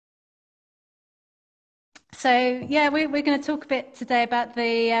So yeah, we're going to talk a bit today about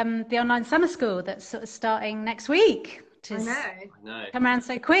the online summer school that's sort of starting next week, which is I know. come around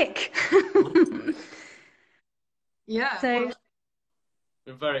so quick. Yeah, So well,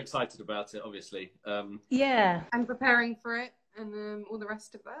 We're very excited about it, obviously. yeah, and preparing for it and all the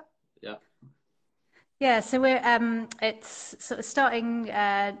rest of that. Yeah. yeah. So we're it's sort of starting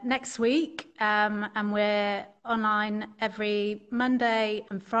next week, and we're online every Monday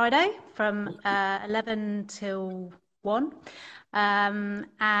and Friday from 11 till 1.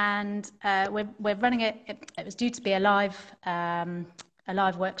 And we're running it. It was due to be a live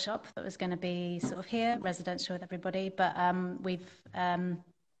workshop that was going to be sort of here, residential with everybody, but we've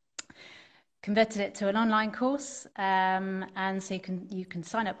converted it to an online course, and so you can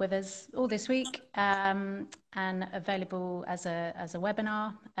sign up with us all this week, and available as a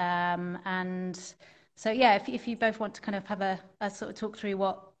webinar, and so yeah, if you both want to kind of have a sort of talk through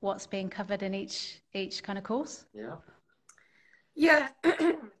what's being covered in each kind of course. Yeah.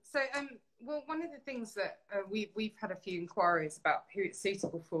 So well, one of the things that we've had a few inquiries about who it's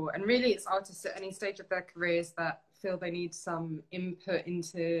suitable for, and really it's artists at any stage of their careers that feel they need some input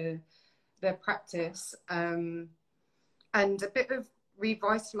into their practice, and a bit of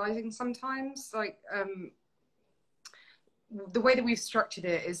revitalizing sometimes. Like the way that we've structured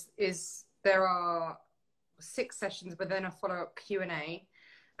it is there are 6 sessions, but then a follow-up Q&A,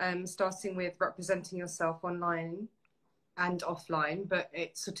 starting with representing yourself online and offline, but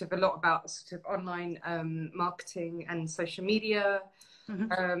it's sort of a lot about sort of online marketing and social media.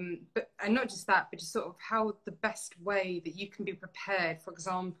 But and not just that, but just sort of how the best way that you can be prepared, for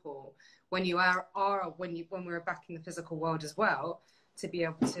example, when you when we're back in the physical world as well, to be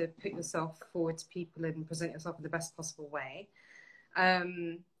able to put yourself forward to people and present yourself in the best possible way.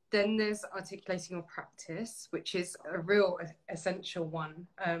 Then there's articulating your practice, which is a real essential one,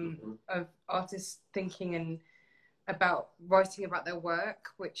 of artists thinking and about writing about their work,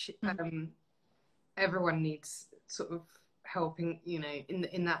 which everyone needs sort of helping, you know,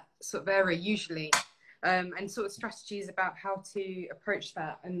 in that sort of area usually, and sort of strategies about how to approach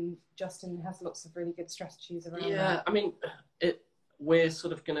that. And Justin has lots of really good strategies around that. Yeah, I mean, we're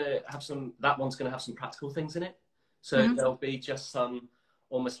sort of going to have that one's going to have some practical things in it. So there'll be just some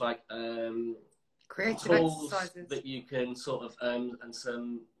almost like creative tools exercises that you can sort of, and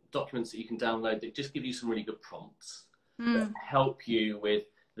some documents that you can download that just give you some really good prompts that help you with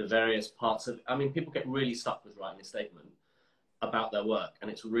the various parts of, I mean, people get really stuck with writing a statement about their work,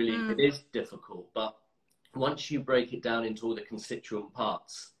 and it's really, it is difficult, but once you break it down into all the constituent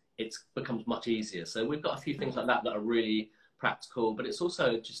parts, it becomes much easier. So we've got a few things like that that are really practical, but it's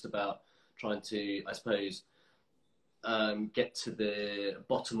also just about trying to, I suppose, get to the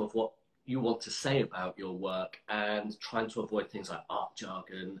bottom of what you want to say about your work, and trying to avoid things like art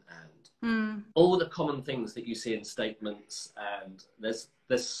jargon and all the common things that you see in statements. And there's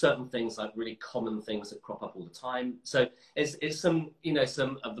certain things, like really common things that crop up all the time. So it's some, you know,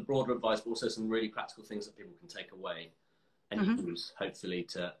 some of the broader advice, but also some really practical things that people can take away and use, hopefully,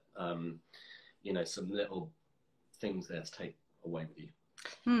 to, you know, some little things there to take away with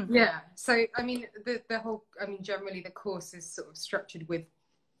you. Yeah. So I mean, the whole, I mean, generally the course is sort of structured with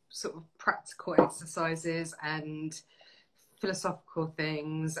sort of practical exercises and philosophical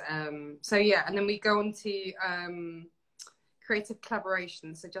things. So yeah, and then we go on to creative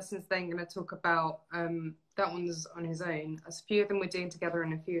collaboration. So Justin's then going to talk about that one's on his own. A few of them we're doing together,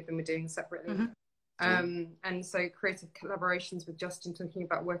 and a few of them we're doing separately. And so creative collaborations with Justin, talking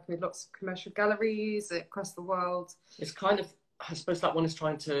about working with lots of commercial galleries across the world. It's kind of, I suppose that one is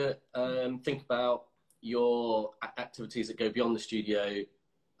trying to think about your activities that go beyond the studio,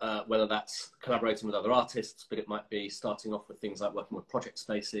 whether that's collaborating with other artists, but it might be starting off with things like working with project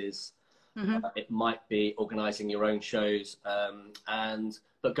spaces. It might be organising your own shows,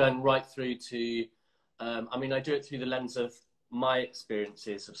 but going right through to, I mean, I do it through the lens of my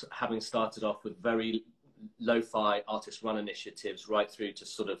experiences of having started off with very lo-fi artist-run initiatives, right through to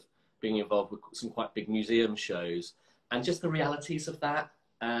sort of being involved with some quite big museum shows, and just the realities of that,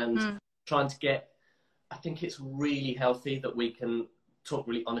 and trying to get, I think it's really healthy that we can talk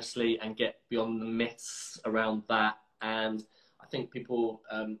really honestly and get beyond the myths around that. And I think people,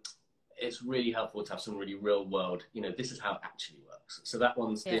 it's really helpful to have some really real world, you know, this is how it actually works. So that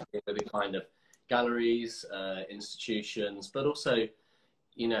one's dealing with the kind of galleries, institutions, but also,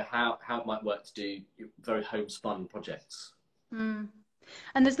 you know, how it might work to do very homespun projects.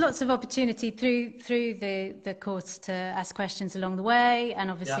 And there's lots of opportunity through the course to ask questions along the way, and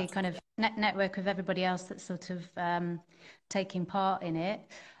obviously kind of network with everybody else that's sort of taking part in it.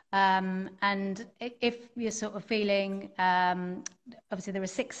 And if you're sort of feeling, obviously there are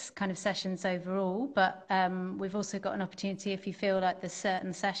 6 kind of sessions overall, but we've also got an opportunity if you feel like there's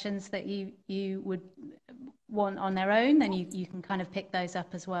certain sessions that you would want on their own, then you can kind of pick those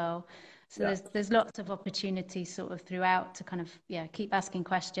up as well. So there's lots of opportunities sort of throughout to kind of keep asking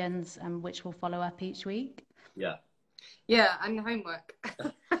questions, which will follow up each week. Yeah, and homework.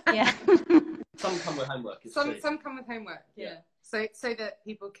 Yeah. Some come with homework. Some come with homework. Yeah. So that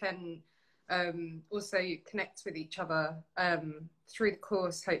people can also connect with each other through the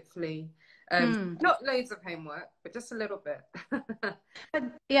course, hopefully. Not loads of homework, but just a little bit.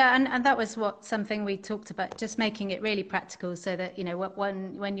 And that was something we talked about, just making it really practical, so that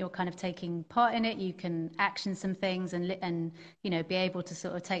when you're kind of taking part in it, you can action some things and be able to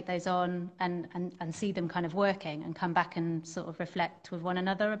sort of take those on and see them kind of working and come back and sort of reflect with one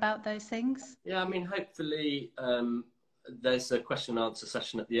another about those things. Yeah, I mean, hopefully there's a question and answer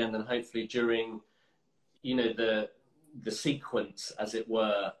session at the end, and hopefully during the sequence, as it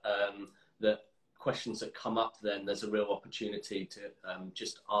were, the questions that come up, then there's a real opportunity to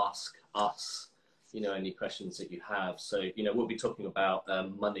just ask us any questions that you have. So we'll be talking about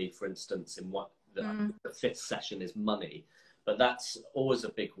money, for instance, in what the 5th session is money, but that's always a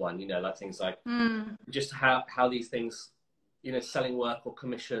big one, like things like just how these things, selling work or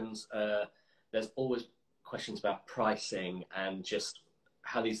commissions, there's always questions about pricing and just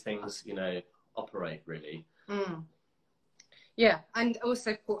how these things operate, really. Yeah, and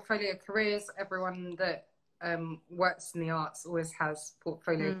also portfolio careers. Everyone that works in the arts always has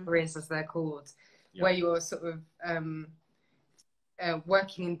portfolio careers, as they're called, where you're sort of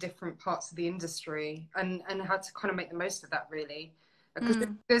working in different parts of the industry, and how to kind of make the most of that, really. Because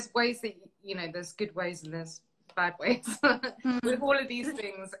there's ways that, there's good ways and there's bad ways. With all of these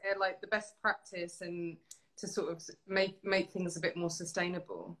things, like the best practice and to sort of make things a bit more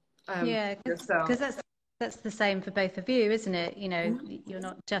sustainable. Because that's the same for both of you, isn't it? You're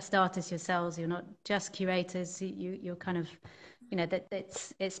not just artists yourselves, you're not just curators, you're kind of, that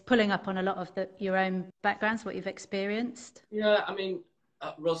it's pulling up on a lot of your own backgrounds, what you've experienced. Yeah, I mean,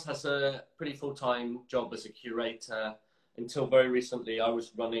 Ros has a pretty full-time job as a curator. Until very recently, I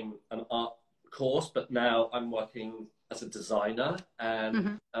was running an art course, but now I'm working as a designer,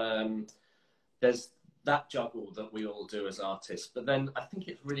 and there's that juggle that we all do as artists. But then I think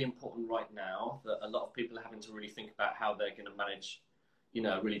it's really important right now that a lot of people are having to really think about how they're going to manage,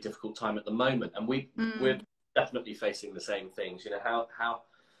 a really difficult time at the moment. And we're definitely facing the same things. How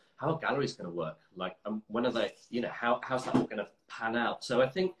are galleries going to work? Like, when are they? How's that all going to pan out? So I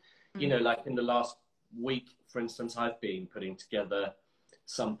think, like in the last week, for instance, I've been putting together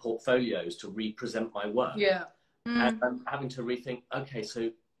some portfolios to represent my work. Yeah. And I'm having to rethink. Okay,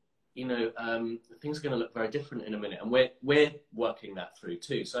 so things are going to look very different in a minute, and we're working that through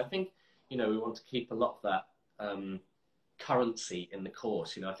too. So I think, we want to keep a lot of that currency in the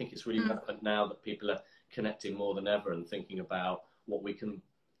course. I think it's really relevant now that people are connecting more than ever and thinking about what we can,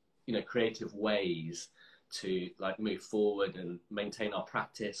 creative ways to like move forward and maintain our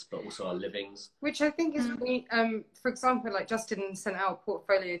practice, but also our livings. Which I think is really, for example, like Justin sent out a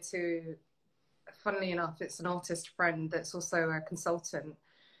portfolio to, funnily enough, it's an artist friend that's also a consultant.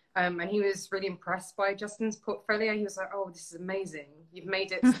 And he was really impressed by Justin's portfolio. He was like, "Oh, this is amazing. You've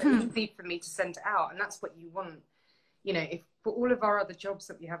made it so easy for me to send it out." And that's what you want. If for all of our other jobs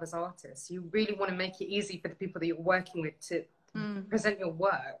that we have as artists, you really want to make it easy for the people that you're working with to present your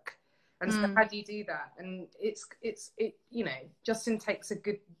work. And so how do you do that? And it Justin takes a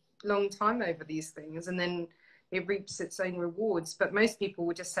good long time over these things, and then it reaps its own rewards. But most people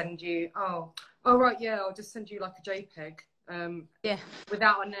will just send you, oh right, yeah, I'll just send you like a JPEG.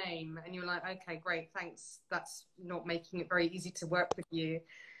 Without a name, and you're like, okay, great, thanks. That's not making it very easy to work with you.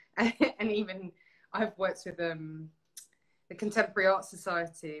 And even I've worked with the Contemporary Art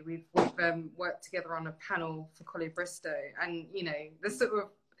Society. We've worked together on a panel for Collier Bristow, and the sort of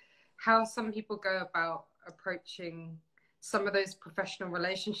how some people go about approaching some of those professional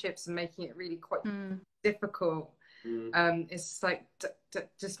relationships and making it really quite difficult. It's like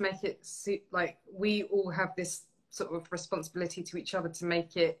just make it like we all have this sort of responsibility to each other to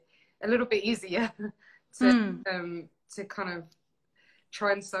make it a little bit easier to kind of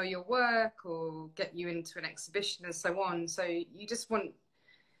try and sell your work or get you into an exhibition and so on. So you just want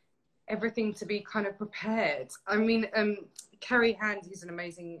everything to be kind of prepared. I mean, Kerry Hand, who's an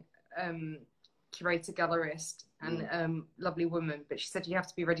amazing curator gallerist and lovely woman, but she said you have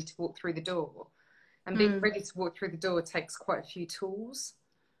to be ready to walk through the door, and being ready to walk through the door takes quite a few tools.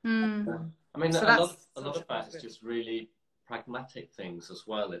 I mean, so a lot of that is just really pragmatic things as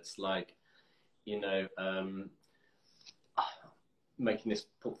well. It's like, making this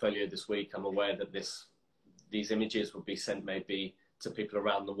portfolio this week, I'm aware that these images will be sent maybe to people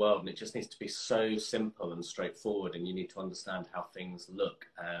around the world, and it just needs to be so simple and straightforward, and you need to understand how things look.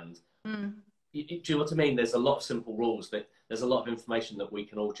 And do you know what I mean? There's a lot of simple rules, that there's a lot of information that we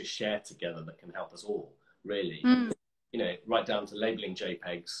can all just share together that can help us all, really. You know, right down to labeling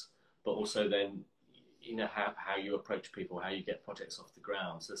JPEGs, but also then, you know, how you approach people, how you get projects off the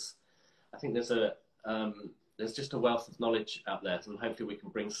ground. So I think there's just a wealth of knowledge out there, and hopefully we can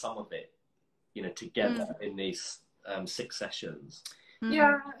bring some of it, you know, together in these 6 sessions.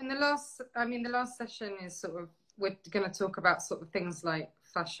 Yeah, and the last session is sort of, we're going to talk about sort of things like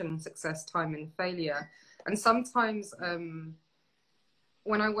fashion, success, time and failure. And sometimes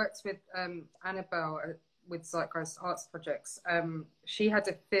when I worked with Annabelle with Zeitgeist Arts Projects, she had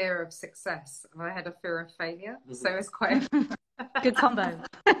a fear of success and I had a fear of failure. So it's quite good combo.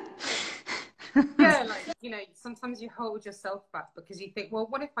 Yeah, like, you know, sometimes you hold yourself back because you think, well,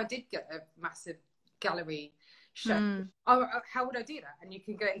 what if I did get a massive gallery show? Oh, how would I do that? And you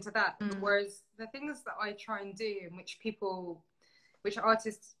can go into that. Whereas the things that I try and do, and which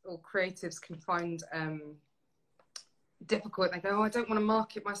artists or creatives can find difficult, they go, oh, I don't want to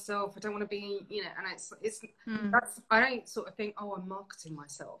market myself, I don't want to be, you know, and I don't sort of think, oh, I'm marketing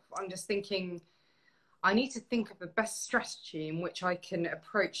myself. I'm just thinking I need to think of the best strategy in which I can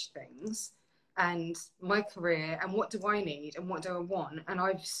approach things and my career, and what do I need and what do I want. And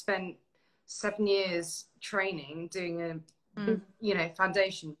I've spent 7 years training, doing a you know,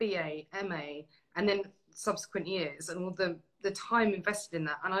 foundation, BA, MA, and then subsequent years, and all the time invested in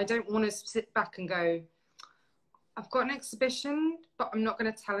that. And I don't want to sit back and go, I've got an exhibition, but I'm not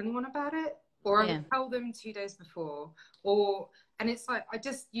going to tell anyone about it, or I'll tell them 2 days before, and it's like,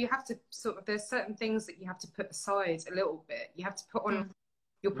 you have to sort of, there's certain things that you have to put aside a little bit. You have to put on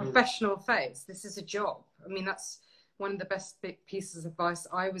your professional face. This is a job. I mean, that's one of the best pieces of advice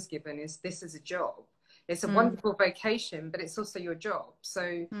I was given, is this is a job. It's a wonderful vocation, but it's also your job.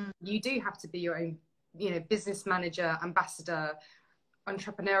 So you do have to be your own, you know, business manager, ambassador,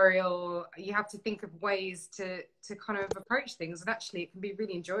 entrepreneurial. You have to think of ways to kind of approach things, and actually it can be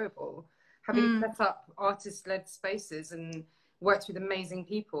really enjoyable. Having set up artist-led spaces and worked with amazing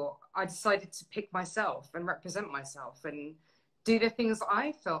people, I decided to pick myself and represent myself and do the things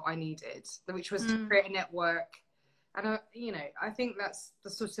I felt I needed, which was to create a network. And you know, I think that's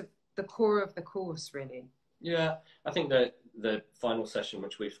the sort of the core of the course, really. Yeah, I think that the final session,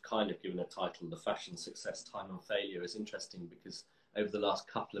 which we've kind of given a title, The Fashion, Success, Time and Failure, is interesting because over the last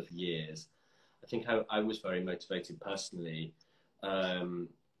couple of years, I think I was very motivated personally,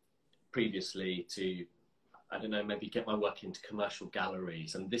 previously, to, I don't know, maybe get my work into commercial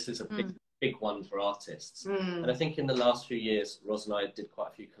galleries. And this is a big one for artists. And I think in the last few years, Ros and I did quite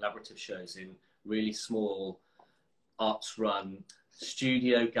a few collaborative shows in really small arts run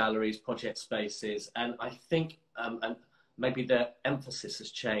studio galleries, project spaces. And I think, and maybe the emphasis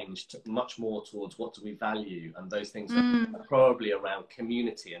has changed much more towards what do we value, and those things are probably around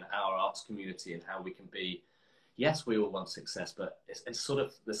community and our arts community, and how we can be, yes, we all want success, but it's sort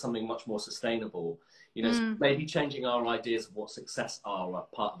of, there's something much more sustainable, you know, maybe changing our ideas of what success are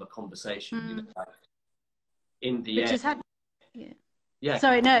part of a conversation, you know, like in the end. Yeah.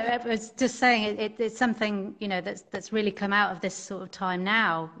 Sorry, no, I was just saying it's something, you know, that's really come out of this sort of time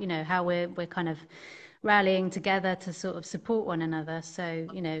now, you know, how we're kind of rallying together to sort of support one another. So,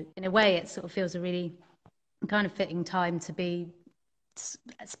 you know, in a way it sort of feels a really kind of fitting time to be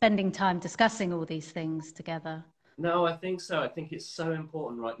spending time discussing all these things together. No, I think so. I think it's so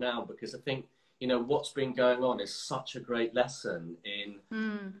important right now, because I think, you know, what's been going on is such a great lesson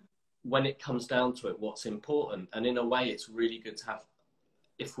in when it comes down to it, what's important. And in a way, it's really good to have,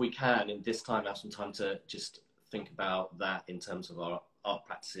 if we can, in this time, have some time to just think about that in terms of our art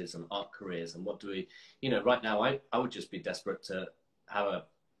practices and art careers, and what do we, you know, right now I would just be desperate to have a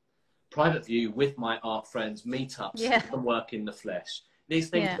private view with my art friends, meetups, and work in the flesh. These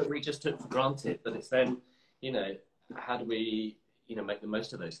things that we just took for granted, but it's then, you know, how do we, you know, make the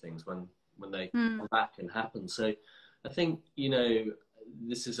most of those things when they come back and happen. So I think, you know,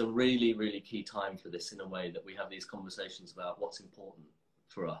 this is a really, really key time for this, in a way, that we have these conversations about what's important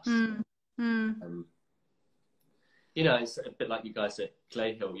for us. You know, it's a bit like you guys at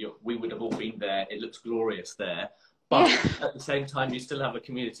Clay Hill. We would have all been there. It looks glorious there. But at the same time, you still have a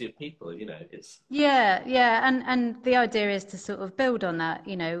community of people, you know, it's... And the idea is to sort of build on that.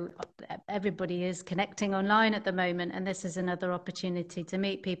 You know, everybody is connecting online at the moment, and this is another opportunity to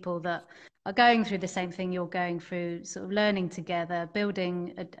meet people that are going through the same thing you're going through, sort of learning together,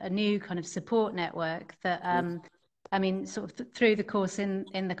 building a new kind of support network that I mean, sort of through the course in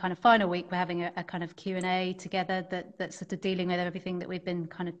the kind of final week, we're having a kind of Q&A together that's sort of dealing with everything that we've been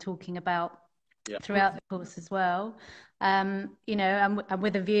kind of talking about throughout the course as well. You know, and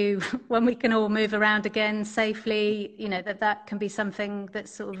with a view when we can all move around again safely, you know, that can be something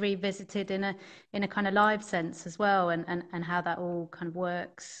that's sort of revisited in a kind of live sense as well, and how that all kind of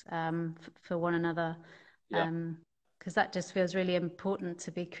works for one another. Because that just feels really important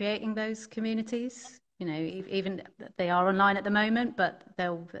to be creating those communities. You know, even they are online at the moment, but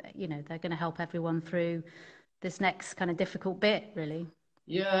they'll, you know, they're going to help everyone through this next kind of difficult bit, really.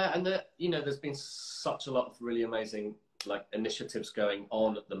 Yeah, and you know, there's been such a lot of really amazing like initiatives going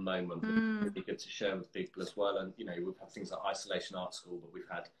on at the moment. It'd be good to share with people as well. And you know, we've had things like Isolation Art School, but we've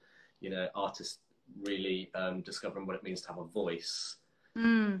had, you know, artists really discovering what it means to have a voice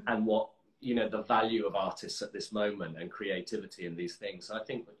and what, you know, the value of artists at this moment and creativity and these things. So I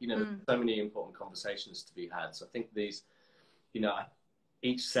think, you know, there's so many important conversations to be had. So I think these, you know,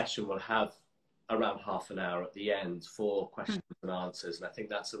 each session will have around half an hour at the end for questions and answers. And I think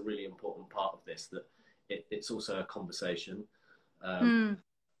that's a really important part of this, that it's also a conversation.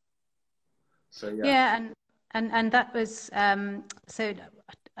 So yeah. And that was, so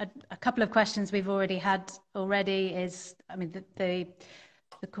a couple of questions we've already had is, I mean, the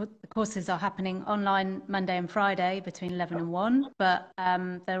courses are happening online Monday and Friday between 11 and 1, but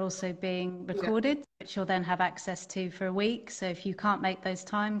they're also being recorded, which you'll then have access to for a week. So if you can't make those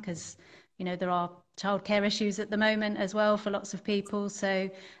time, because, you know, there are childcare issues at the moment as well for lots of people. So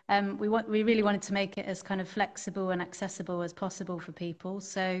we really wanted to make it as kind of flexible and accessible as possible for people.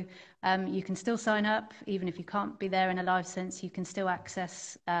 So you can still sign up, even if you can't be there in a live sense. You can still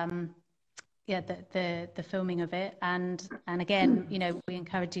access the filming of it, and again, you know, we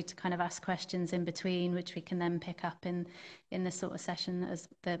encourage you to kind of ask questions in between, which we can then pick up in the sort of session as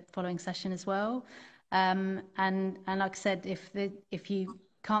the following session as well. And like I said, if you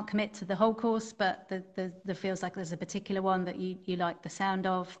can't commit to the whole course, but there feels like there's a particular one that you like the sound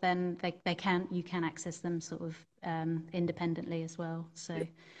of, then you can access them sort of independently as well. So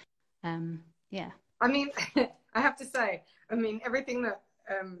yeah. I mean, I have to say, I mean, everything that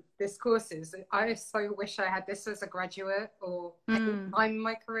this course is, I so wish I had this as a graduate or I'm in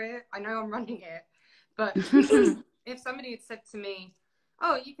my career. I know I'm running it, but if somebody had said to me,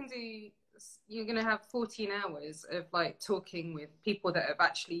 oh, you're going to have 14 hours of like talking with people that have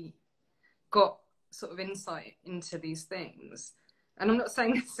actually got sort of insight into these things. And I'm not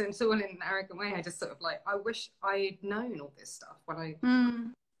saying this at all in an arrogant way. I just sort of like, I wish I'd known all this stuff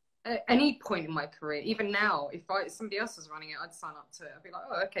when at any point in my career. Even now, if somebody else was running it, I'd sign up to it. I'd be like,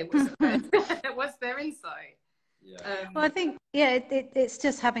 oh, okay, what's their insight? Yeah. Well, I think, it's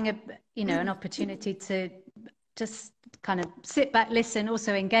just having an opportunity to just kind of sit back, listen,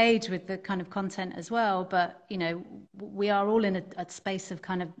 also engage with the kind of content as well. But, you know, we are all in a space of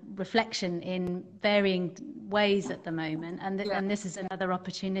kind of reflection in varying ways at the moment. And this is another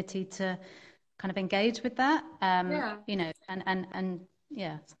opportunity to kind of engage with that, you know, and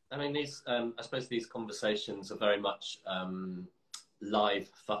yeah. I mean, I suppose these conversations are very much live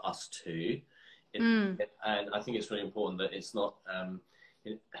for us too. And I think it's really important that it's not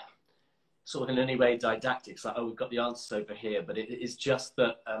sort of in any way didactic. It's like, oh, we've got the answers over here, but it is just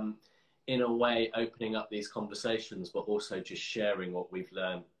that in a way opening up these conversations, but also just sharing what we've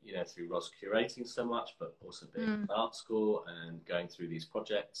learned, you know, through Ros curating so much, but also being in art school and going through these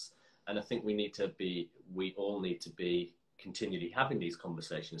projects. And I think we all need to be continually having these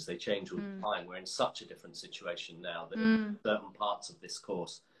conversations. They change all the time. We're in such a different situation now that certain parts of this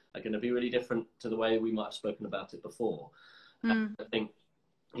course are going to be really different to the way we might have spoken about it before. I think,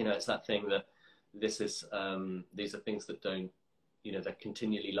 you know, it's that thing that these are things that don't, you know, they're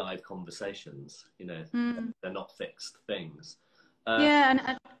continually live conversations, you know, they're not fixed things.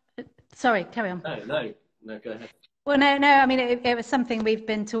 Sorry, carry on. No, go ahead. Well, no, I mean, it was something we've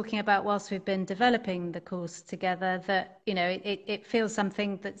been talking about whilst we've been developing the course together, that, you know, it feels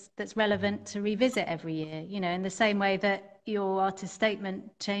something that's relevant to revisit every year, you know, in the same way that your artist statement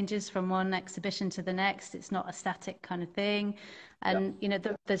changes from one exhibition to the next. It's not a static kind of thing. And, you know,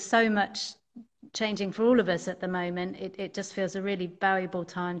 there's so much changing for all of us at the moment. It just feels a really valuable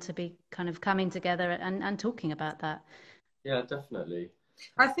time to be kind of coming together and talking about that. Yeah, definitely.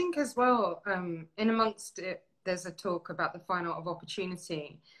 I think as well, in amongst it, there's a talk about the fine art of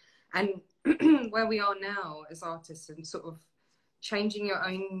opportunity, and where we are now as artists, and sort of changing your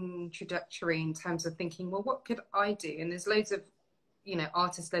own trajectory in terms of thinking, well, what could I do? And there's loads of, you know,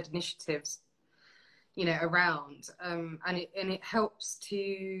 artist-led initiatives, you know, around, and it helps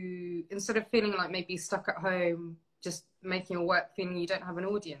to, instead of feeling like maybe stuck at home just making your work feeling you don't have an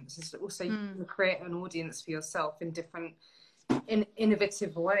audience. It's also you can create an audience for yourself in different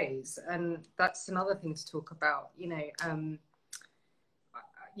innovative ways, and that's another thing to talk about, you know.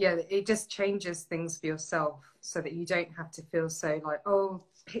 Yeah, it just changes things for yourself so that you don't have to feel so like, oh,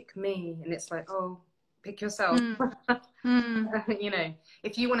 pick me, and it's like, oh, pick yourself. You know,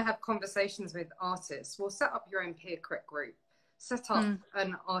 if you want to have conversations with artists, well, set up your own peer crit group, set up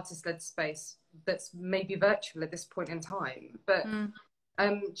an artist-led space that's maybe virtual at this point in time, but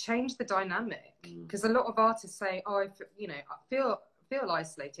change the dynamic, because a lot of artists say, oh, you know, I feel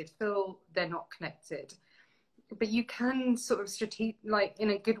isolated, feel they're not connected. But you can sort of like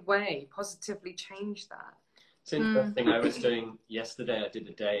in a good way, positively change that. It's interesting. I was doing yesterday, I did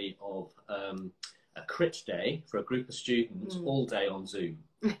a day of a crit day for a group of students all day on Zoom.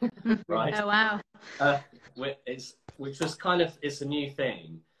 Right? Oh, wow. Which was kind of, it's a new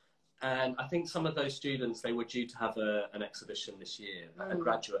thing. And I think some of those students, they were due to have an exhibition this year, a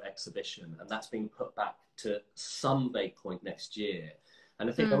graduate exhibition, and that's being put back to some vague point next year. And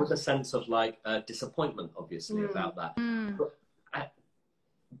I think there was a sense of like disappointment, obviously, about that.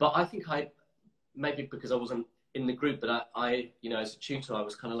 But I think maybe because I wasn't in the group, but I, you know, as a tutor, I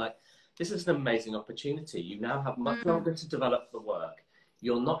was kind of like, this is an amazing opportunity. You now have much longer to develop the work.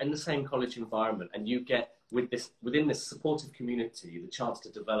 You're not in the same college environment, and you get within this supportive community the chance to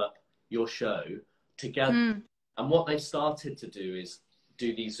develop your show together. And what they've started to do is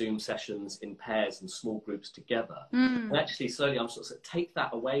do these Zoom sessions in pairs and small groups together. And actually, slowly, I'm sort of take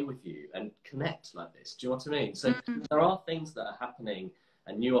that away with you and connect like this. Do you know what I mean? So there are things that are happening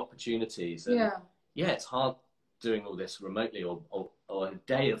and new opportunities. And yeah, it's hard doing all this remotely, or a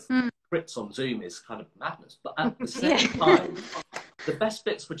day of crits on Zoom is kind of madness. But at the same time, the best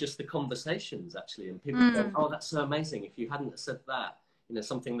bits were just the conversations, actually, and people go, oh, that's so amazing. If you hadn't said that, you know,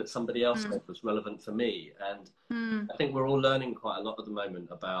 something that somebody else said was relevant for me. And I think we're all learning quite a lot at the moment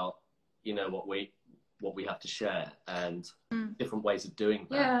about, you know, what we have to share and different ways of doing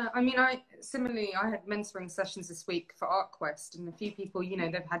that. Yeah, I mean, I had mentoring sessions this week for ArtQuest, and a few people, you know,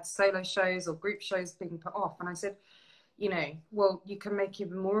 they've had solo shows or group shows being put off, and I said, you know, well, you can make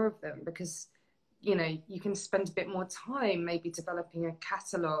even more of them, because, you know, you can spend a bit more time maybe developing a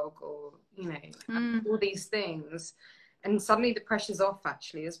catalogue, or, you know, all these things. And suddenly the pressure's off,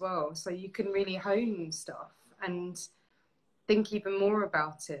 actually, as well. So you can really hone stuff and think even more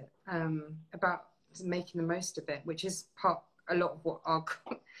about it, about making the most of it, which is a lot of what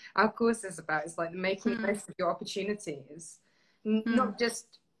our course is about. It's like making the most of your opportunities, not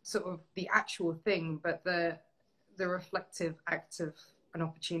just sort of the actual thing, but the reflective act of an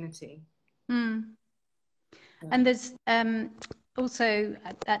opportunity. And there's also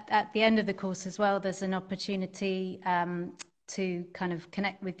at the end of the course as well, there's an opportunity to kind of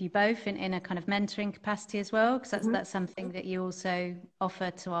connect with you both in a kind of mentoring capacity as well, because that's something that you also offer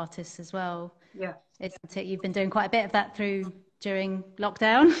to artists as well. Yeah, isn't it? You've been doing quite a bit of that during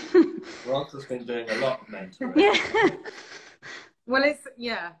lockdown. Rosalind's been doing a lot of mentoring. Yeah. Well,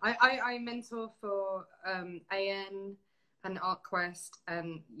 I mentor for AN and ArtQuest,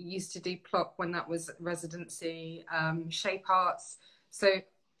 and used to do Plop when that was residency, Shape Arts. So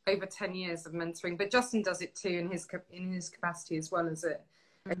over 10 years of mentoring, but Justin does it too in his capacity as well as a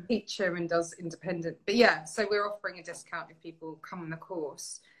teacher, and does independent. But yeah, so we're offering a discount if people come on the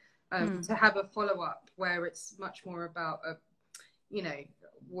course, to have a follow-up where it's much more about you know,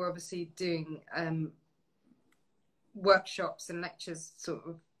 we're obviously doing workshops and lectures sort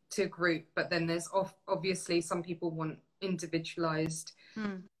of to a group, but then there's obviously some people want individualized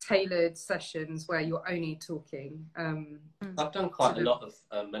tailored sessions where you're only talking. I've done quite a lot of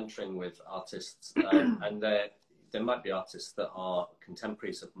mentoring with artists, and there might be artists that are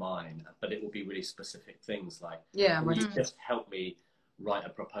contemporaries of mine, but it will be really specific things like, can you just help me write a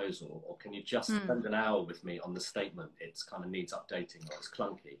proposal, or can you just spend an hour with me on the statement, it's kind of needs updating, or it's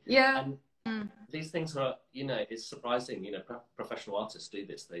clunky. And these things are, you know, it's surprising, you know, professional artists do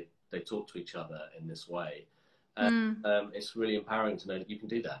this, they talk to each other in this way. It's really empowering to know that you can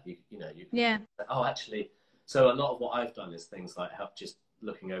do that. You can, oh, actually, so a lot of what I've done is things like just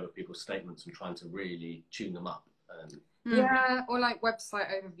looking over people's statements and trying to really tune them up. Yeah, or like website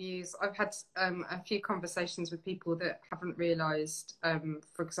overviews. I've had a few conversations with people that haven't realised,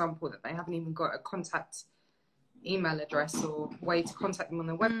 for example, that they haven't even got a contact email address or way to contact them on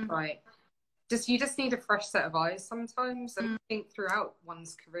their website. You just need a fresh set of eyes sometimes, and I think throughout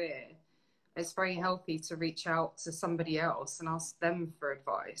one's career, it's very healthy to reach out to somebody else and ask them for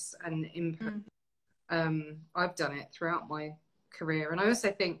advice and input. I've done it throughout my career, and I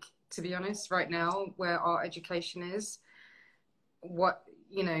also think, to be honest, right now where art education is, what,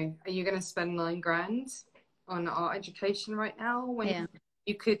 you know, are you going to spend $9 grand on art education right now, when Yeah.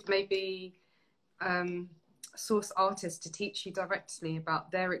 you could maybe source artists to teach you directly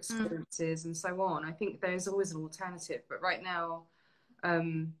about their experiences and so on. I think there's always an alternative, but right now,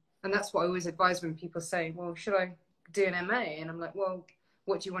 and that's what I always advise when people say, well, should I do an MA? And I'm like, well,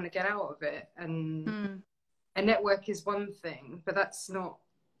 what do you want to get out of it? And a network is one thing, but that's not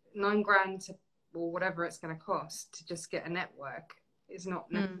 £9,000 or whatever it's going to cost to just get a network is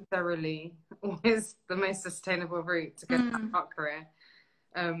not necessarily always the most sustainable route to get that art career.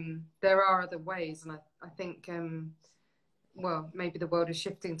 There are other ways, and I think, well, maybe the world is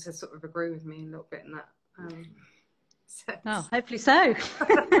shifting to sort of agree with me a little bit in that sense. Oh, hopefully so.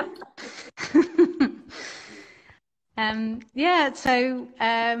 Yeah, so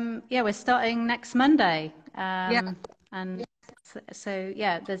yeah, we're starting next Monday. And so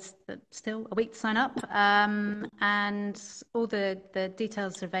yeah, there's still a week to sign up, and all the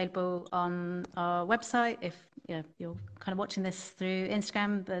details are available on our website. If you're kind of watching this through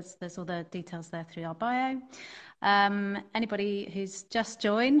Instagram, there's all the details there through our bio. Anybody who's just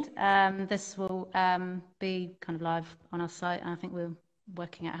joined, this will be kind of live on our site, and I think we're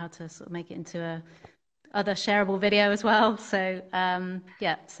working out how to sort of make it into a other shareable video as well. So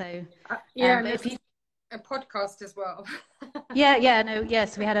yeah, so if you a podcast as well. So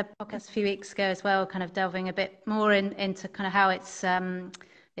we had a podcast a few weeks ago as well, kind of delving a bit more into kind of how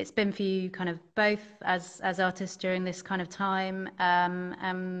it's been for you kind of both as artists during this kind of time.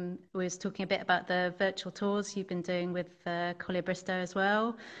 We was talking a bit about the virtual tours you've been doing with Collier Bristow as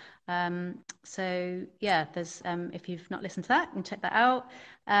well. So yeah, there's if you've not listened to that, you can check that out.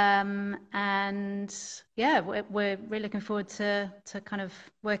 And yeah, we're really looking forward to kind of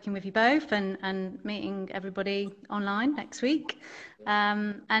working with you both and meeting everybody online next week.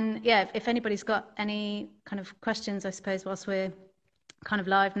 And yeah, if anybody's got any kind of questions, I suppose, whilst we're kind of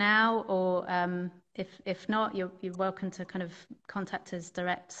live now, or if not, you're welcome to kind of contact us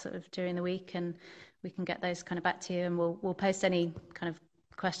direct sort of during the week, and we can get those kind of back to you, and we'll post any kind of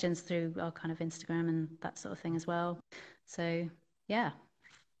questions through our kind of Instagram and that sort of thing as well. So yeah.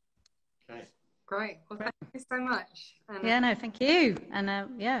 Okay. Great. Well, thank you so much. And, yeah, no, thank you. And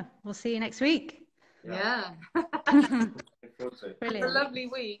yeah, we'll see you next week. Yeah. Brilliant. Have a lovely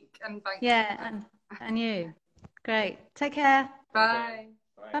week, and thank you. And you. Great. Take care. Bye.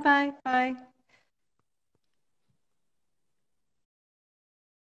 Bye. Bye-bye. Bye.